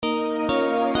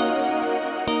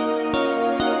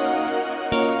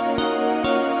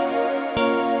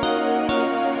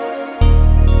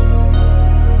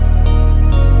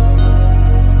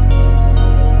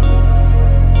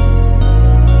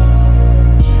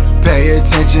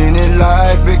attention in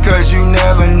life because you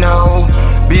never know.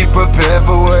 Be prepared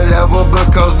for whatever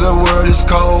because the world is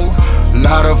cold.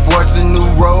 Lot of forcing new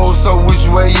roads, so which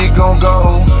way you gon'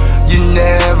 go? You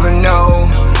never know.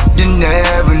 You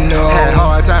never know. Had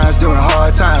hard times doing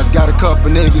hard times. Got a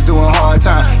couple niggas doing hard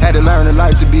times. Had to learn a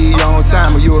life to be on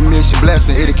time, or you'll miss your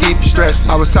blessing. It'll keep you stressing.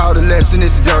 I was taught a lesson,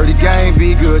 it's a dirty game.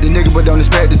 Be good to nigga, but don't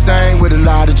expect the same. With a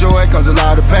lot of joy comes a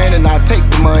lot of pain, and I'll take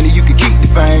the money, you can keep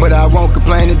the fame. But I won't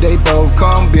complain that they both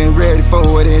come. Been ready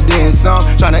for it and then some.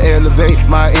 Trying to elevate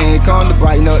my income to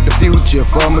brighten up the future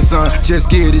for my son.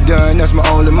 Just get it done, that's my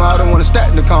only motto. Wanna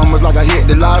stack the commas like I hit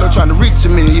the lotto. Trying to reach a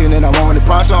million and I want it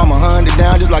pronto. I'm 100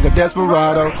 down just like a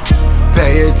desperado.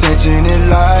 Pay attention in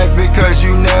life because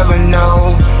you never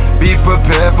know. Be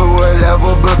prepared for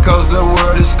whatever because the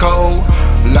world is cold.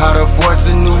 Lot of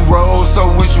forcing new roads, so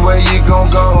which way you gon'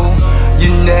 go?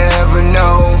 You never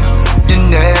know. You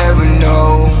never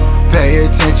know. Pay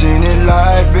attention in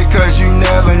life because you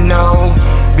never know.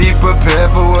 Be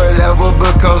prepared for whatever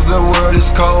because the world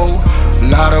is cold.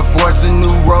 Lot of forcing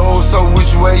new roads, so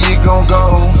which way you gon'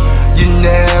 go? You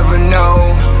never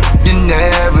know. You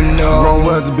never know. Rome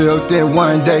was built in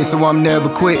one day, so I'm never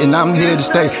quitting, I'm here to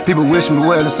stay. People wish me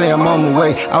well and say I'm on my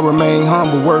way. I remain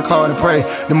humble, work hard and pray.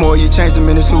 The more you change, the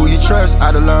minutes who you trust.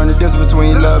 I done learned the difference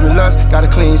between love and lust. Got a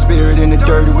clean spirit in a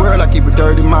dirty world. I keep a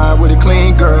dirty mind with a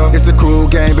clean girl. It's a cruel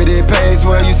game, but it pays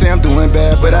well. You say I'm doing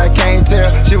bad, but I can't tell.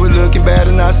 She was looking bad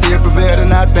and I still prevailed,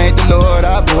 and I thank the Lord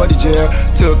I avoided jail.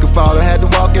 Took a fall, I had to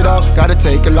walk it off. Gotta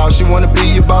take a loss, she wanna be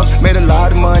your boss. Made a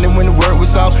lot of money when the work was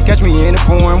soft. Catch me in the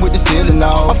foreign with the ceiling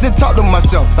off. Often talk to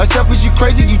myself, is you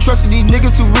crazy? You trusting these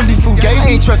niggas who really fugazi?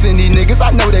 I ain't trusting these niggas,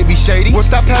 I know they be shady. Well,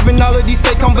 stop having all of these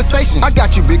fake conversations. I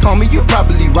got you, big homie, you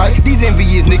probably right. These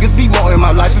envious niggas be wanting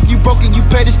my life. If you broke and you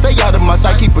petty, stay out of my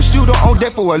sight. Keep a shooter on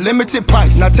deck for a limited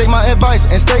price. Now take my advice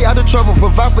and stay out of trouble.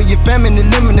 Provide for your family and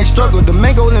eliminate struggle. The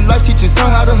main goal in life, teach your son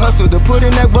how to hustle. To put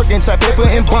in that work inside paper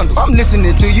and bundle. I'm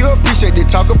listening to you, appreciate the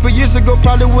talker. For years ago,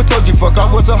 probably would told you fuck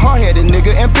off. Was a hard-headed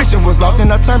nigga, ambition was lost,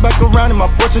 and I turned back around and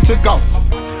my fortune took off.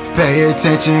 Pay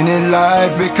attention in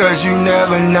life because you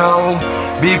never know.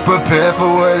 Be prepared for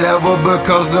whatever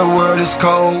because the world is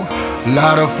cold.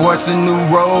 Lot of forcing new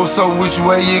roads, so which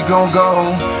way you gon'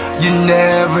 go? You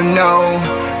never know.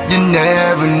 You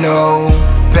never know.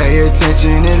 Pay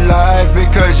attention in life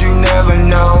because you never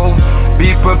know.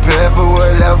 Be prepared for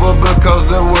whatever because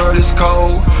the world is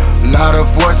cold. Lot of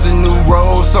forcing new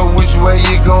roads, so which way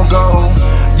you gon' go?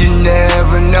 You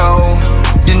never know.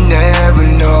 You never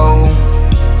know.